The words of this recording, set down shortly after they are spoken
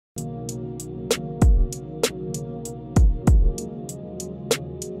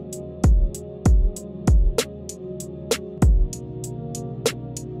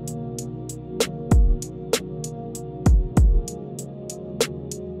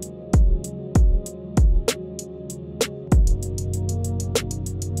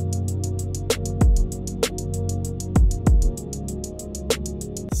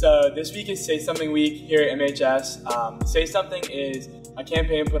So this week is Say Something Week here at MHS. Say Something is a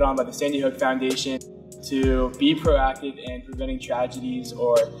campaign put on by the Sandy Hook Foundation to be proactive in preventing tragedies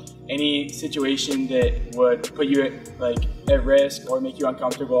or any situation that would put you at risk or make you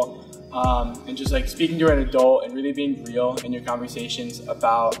uncomfortable. And just speaking to an adult and really being real in your conversations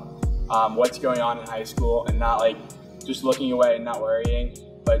about what's going on in high school, and not just looking away and not worrying,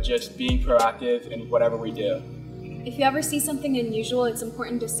 but just being proactive in whatever we do. If you ever see something unusual, it's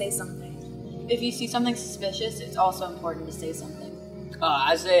important to say something. If you see something suspicious, it's also important to say something.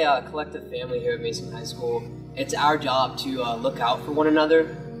 As a collective family here at Mason High School, it's our job to look out for one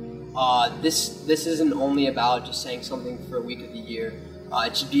another. This isn't only about just saying something for a week of the year.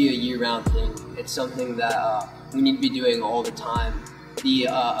 It should be a year-round thing. It's something that we need to be doing all the time. The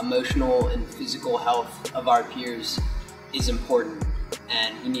emotional and physical health of our peers is important,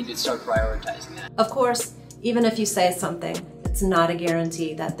 and we need to start prioritizing that. Of course, even if you say something, it's not a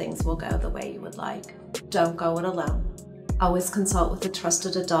guarantee that things will go the way you would like. Don't go it alone. Always consult with a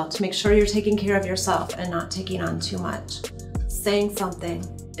trusted adult to make sure you're taking care of yourself and not taking on too much. Saying something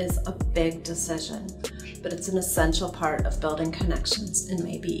is a big decision, but it's an essential part of building connections and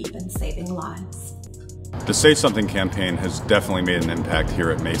maybe even saving lives. The Say Something campaign has definitely made an impact here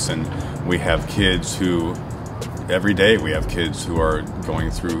at Mason. We have kids who, every day we have kids who are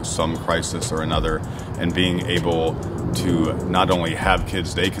going through some crisis or another, and being able to not only have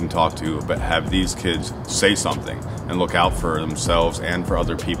kids they can talk to, but have these kids say something and look out for themselves and for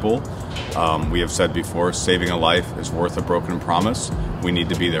other people. We have said before, saving a life is worth a broken promise. We need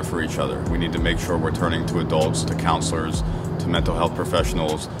to be there for each other. We need to make sure we're turning to adults, to counselors, to mental health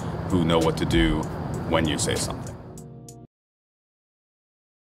professionals who know what to do when you say something.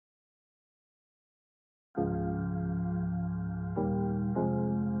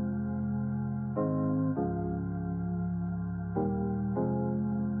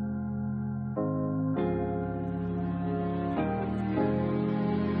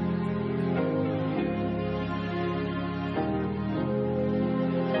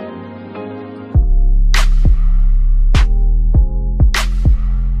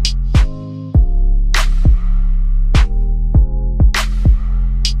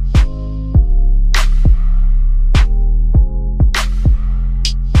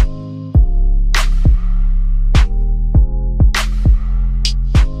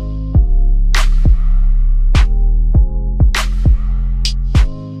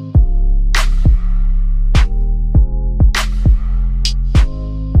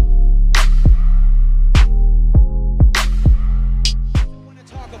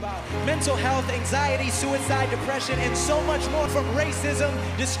 Mental health, anxiety, suicide, depression, and so much more, from racism,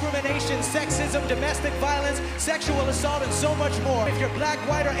 discrimination, sexism, domestic violence, sexual assault, and so much more. If you're black,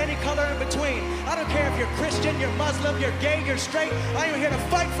 white, or any color in between, I don't care if you're Christian, you're Muslim, you're gay, you're straight, I am here to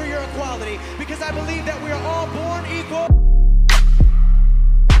fight for your equality, because I believe that we are all born equal.